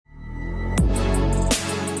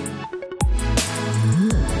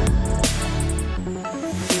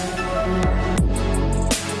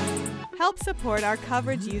Help support our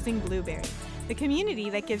coverage using Blueberry, the community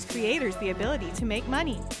that gives creators the ability to make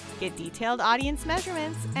money, get detailed audience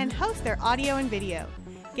measurements, and host their audio and video.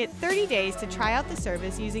 Get 30 days to try out the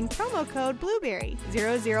service using promo code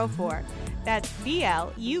Blueberry004. That's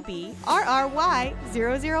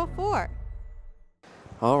BLUBRRY004.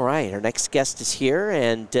 All right, our next guest is here,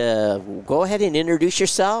 and go ahead and introduce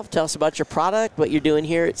yourself. Tell us about your product, what you're doing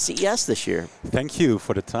here at CES this year. Thank you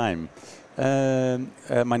for the time.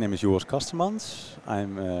 My name is Joris Kastemans.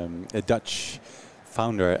 I'm a Dutch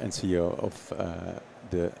founder and CEO of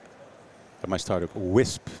my startup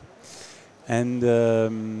Whispp. And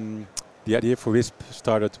the idea for Whispp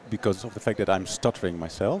started because of the fact that I'm stuttering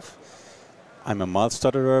myself. I'm a mild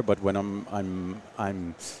stutterer, but when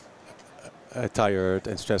I'm tired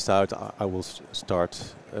and stressed out, I will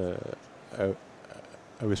start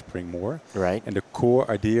whispering more. Right. And the core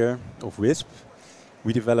idea of Whispp,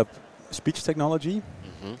 we develop speech technology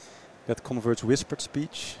that converts whispered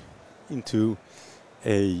speech into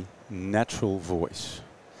a natural voice.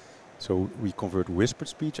 So we convert whispered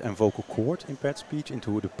speech and vocal cord impaired speech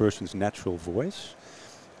into the person's natural voice.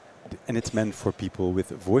 And it's meant for people with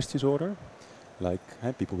voice disorder, like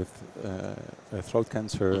people with throat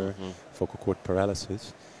cancer, vocal cord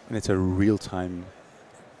paralysis. And it's a real-time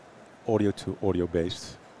audio-to-audio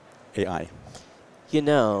based AI. You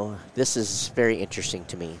know, this is very interesting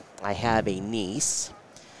to me. I have a niece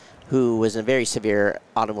who was in a very severe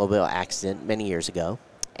automobile accident many years ago,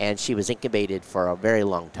 and she was incubated for a very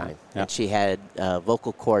long time. Yeah. And she had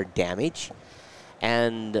vocal cord damage,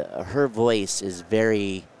 and her voice is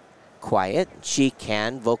very quiet. She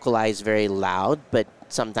can vocalize very loud, but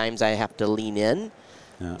sometimes I have to lean in.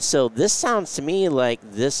 Yeah. So this sounds to me like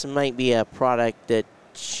this might be a product that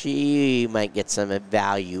she might get some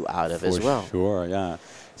value out of as well. Sure, yeah.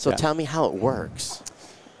 So tell me how it works.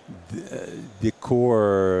 The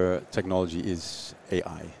core technology is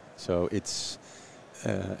AI. So it's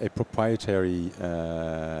a proprietary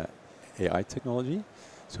AI technology.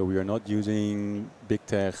 So we are not using big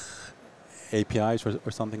tech APIs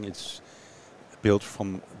or something. It's built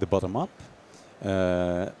from the bottom up.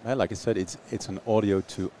 Like I said, it's an audio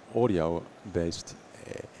to audio based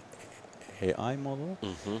AI model.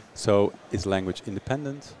 So it's language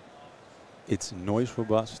independent. It's noise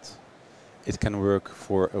robust. It can work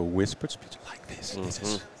for a whispered speech like this. This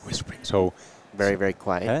is whispering. So very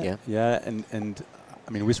quiet. Yeah. Yeah, and I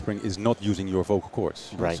mean whispering is not using your vocal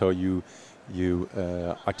cords. Right. So you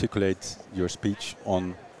articulate your speech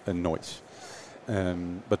on a noise.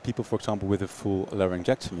 But people, for example, with a full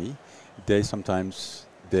laryngectomy, they sometimes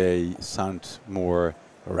sound more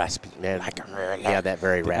raspy. Yeah, that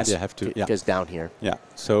very raspy. They have to. Yeah. Goes down here. Yeah.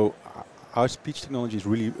 So our speech technology is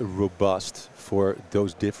really robust for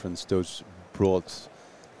those broad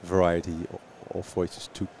variety of voices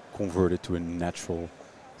to convert it to a natural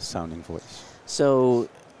sounding voice. So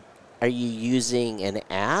are you using an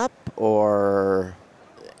app or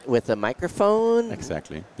with a microphone?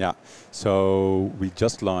 Exactly, yeah. So we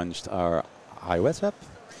just launched our iOS app.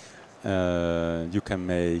 You can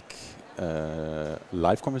make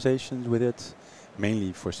live conversations with it,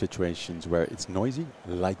 mainly for situations where it's noisy,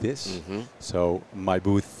 like this. So my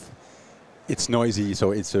booth, it's noisy, so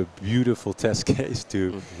it's a beautiful test case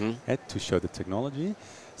to show the technology.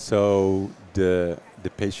 So the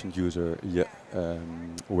patient user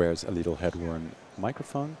wears a little head-worn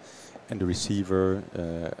microphone, and the receiver,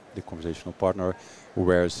 the conversational partner,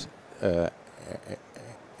 wears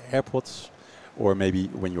AirPods, or maybe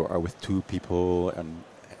when you are with two people and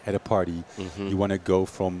at a party, you want to go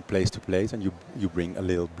from place to place, and you bring a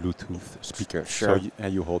little Bluetooth speaker. Sure. So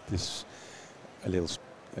you hold this a little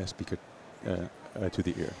speaker to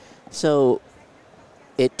the ear. So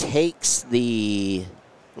it takes the.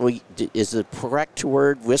 Is the correct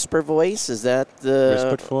word whisper voice? Is that the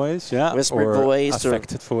whispered voice? Yeah. Whispered voice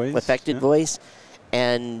affected voice. Affected voice.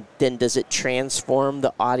 And then does it transform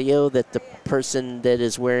the audio that the person that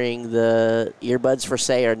is wearing the earbuds, for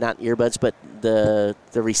say, or not earbuds, but the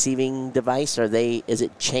receiving device? Is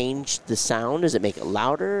it change the sound? Does it make it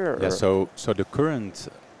louder? Or? Yeah. So the current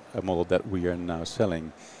model that we are now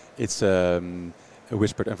selling, it's a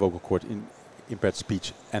whispered and vocal cord impaired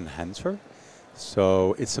speech enhancer.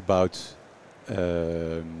 So it's about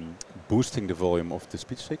boosting the volume of the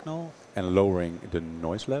speech signal and lowering the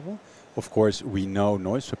noise level. Of course, we know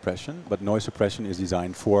noise suppression, but noise suppression is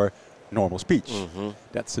designed for normal speech.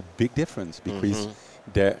 That's a big difference because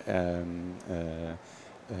the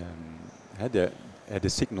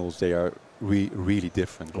signals, they are really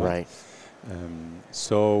different. Right.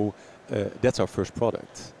 So that's our first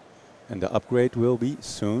product. And the upgrade will be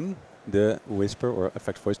soon the whisper or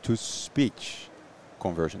affect voice to speech.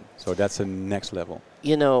 conversion. So that's the next level.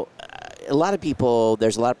 You know, a lot of people,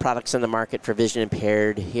 there's a lot of products on the market for vision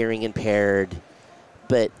impaired, hearing impaired,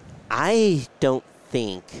 but I don't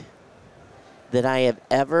think that I've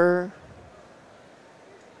ever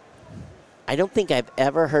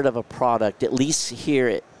heard of a product, at least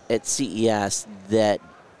here at CES, that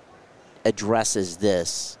addresses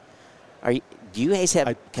this. Do you guys have?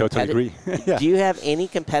 I totally agree. Yeah. Do you have any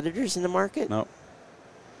competitors in the market? No.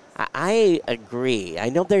 I agree. I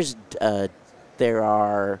know there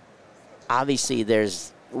are obviously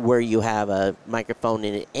there's where you have a microphone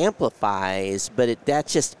and it amplifies, but that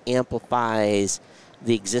just amplifies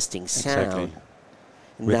the existing sound. Exactly.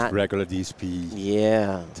 With regular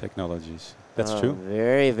DSP technologies. That's true.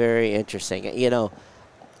 Very, very interesting. You know,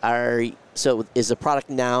 so is the product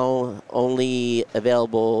now only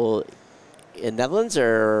available in Netherlands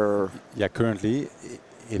or? Yeah, currently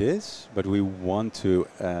it is, but we want to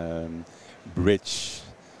bridge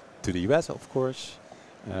to the US, of course.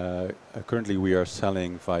 Currently we are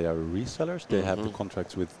selling via resellers. They have the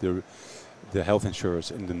contracts with the health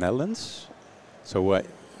insurers in the Netherlands. So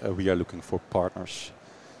we are looking for partners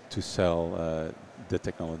to sell the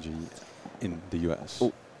technology in the US.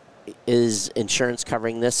 Is insurance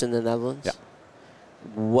covering this in the Netherlands? Yeah.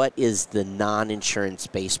 What is the non-insurance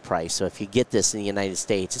base price? So if you get this in the United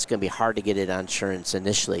States, it's going to be hard to get it on insurance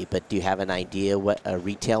initially, but do you have an idea what a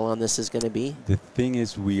retail on this is going to be? The thing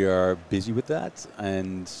is we are busy with that,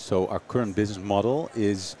 and so our current business model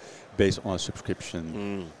is based on a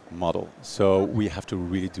subscription model. So we have to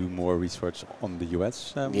really do more research on the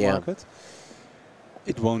US market.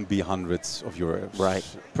 It won't be hundreds of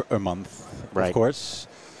euros per month, of course.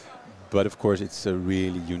 But of course, it's a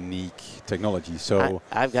really unique technology. So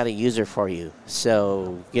I've got a user for you.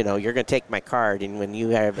 So you're going to take my card, and when you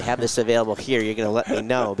have this available here, you're going to let me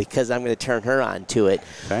know because I'm going to turn her on to it.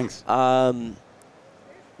 Thanks.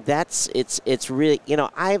 It's really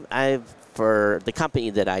I've for the company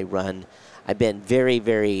that I run, I've been very,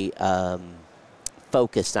 very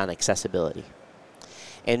focused on accessibility.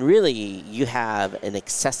 And really, you have an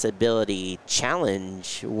accessibility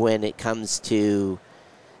challenge when it comes to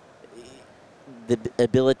the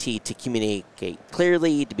ability to communicate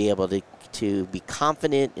clearly, to be able to be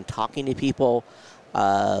confident in talking to people.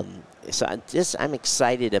 So I'm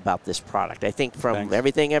excited about this product. I think from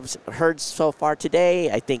everything I've heard so far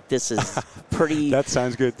today, I think this is pretty... That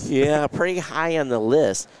sounds good. Yeah, pretty high on the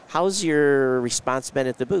list. How's your response been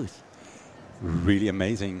at the booth? Really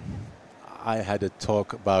amazing. I had a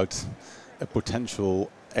talk about a potential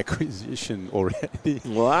acquisition already.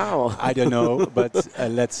 Wow. I don't know, but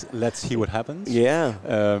let's see what happens. Yeah.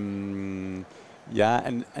 Yeah,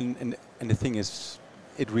 and the thing is,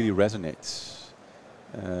 it really resonates.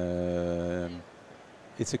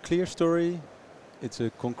 It's a clear story. It's a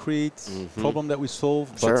concrete problem that we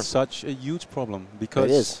solve, but such a huge problem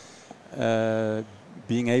because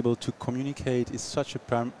being able to communicate is such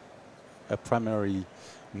a primary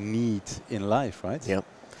need in life, right? Yep.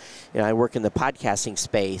 I work in the podcasting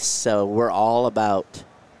space, so we're all about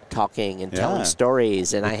talking and telling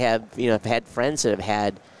stories. And I have, I've had friends that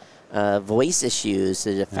have had voice issues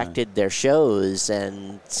that affected their shows,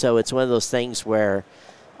 and so it's one of those things where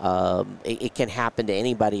it can happen to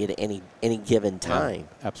anybody at any given time.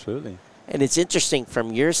 Yeah, absolutely. And it's interesting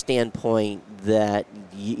from your standpoint that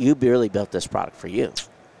you really built this product for you.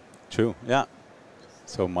 True. Yeah.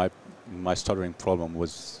 So my stuttering problem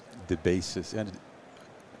was the basis and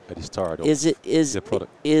at the start of the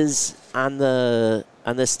product. Is on the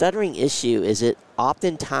stuttering issue, is it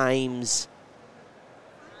oftentimes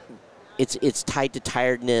it's tied to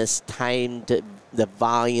tiredness, tied to the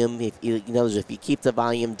volume? If if you keep the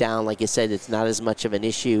volume down, like you said, it's not as much of an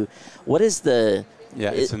issue. What is the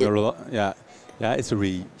it's it's a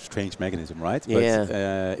really strange mechanism, right? But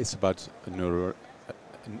it's about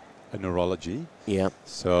a neurology. Yeah.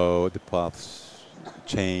 So the paths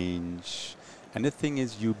change, and the thing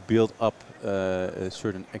is, you build up a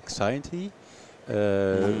certain anxiety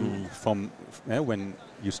from when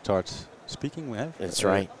you start speaking. That's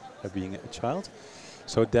right. Being a child,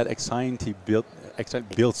 so that anxiety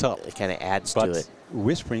builds up. It kind of adds to it. But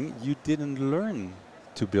whispering, you didn't learn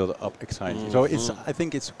to build up anxiety. So I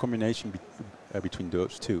think it's a combination between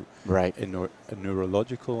those two. Right. A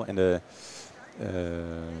neurological and a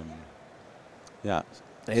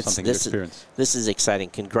something to experience. This is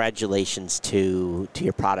exciting. Congratulations to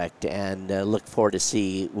your product, and look forward to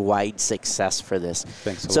see wide success for this.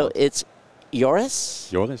 Thanks a lot. So it's Joris?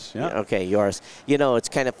 Joris, yeah. Okay, Joris. It's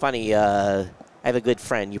kind of funny. I have a good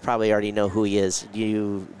friend. You probably already know who he is. Do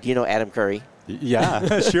you know Adam Curry?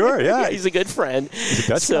 Yeah, sure, yeah. He's a good friend. He's a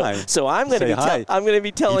Dutch guy. So I'm going to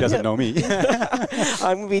be telling him. He doesn't know me.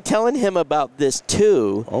 I'm going to be telling him about this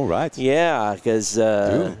too. Oh, right. Yeah, because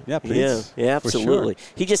yeah, please. Yeah, absolutely. Sure.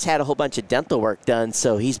 He just had a whole bunch of dental work done,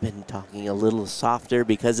 so he's been talking a little softer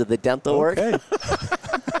because of the dental work.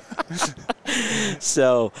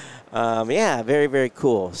 So, yeah, very, very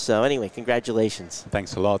cool. So anyway, congratulations.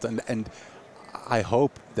 Thanks a lot. And I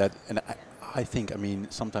hope that, and I think, I mean,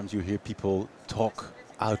 sometimes you hear people talk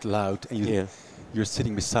out loud and you're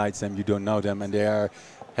sitting beside them, you don't know them, and they are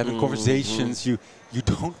having conversations you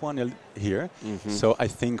don't want to hear. So I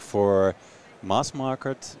think for mass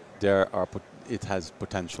market, it has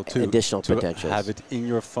potential too. Additional to potential. Have it in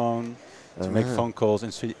your phone, to make phone calls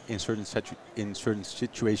in certain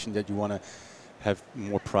situations that you want to have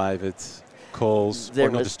more private calls or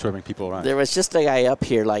not disturbing people around. There was just a guy up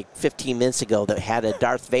here like 15 minutes ago that had a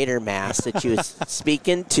Darth Vader mask that you was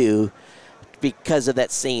speaking to because of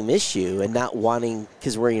that same issue and not wanting,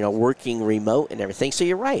 because we're working remote and everything. So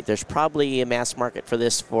you're right. There's probably a mass market for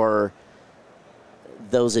this for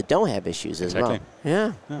those that don't have issues as well.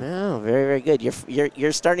 Yeah. Very, very good.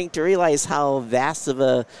 You're starting to realize how vast of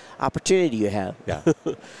a opportunity you have. Yeah.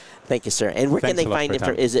 Thank you, sir. And where can they find it?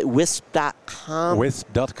 Is it Whispp.com?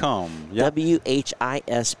 Whispp.com. Yeah.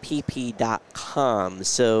 WHISPP.com.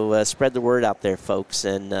 So spread the word out there, folks.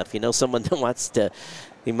 And if you know someone that wants to,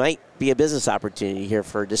 it might be a business opportunity here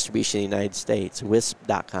for distribution in the United States.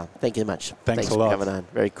 Whispp.com. Thank you much. Thanks a lot for coming on.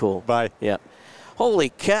 Very cool. Bye. Yeah. Holy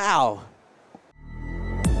cow.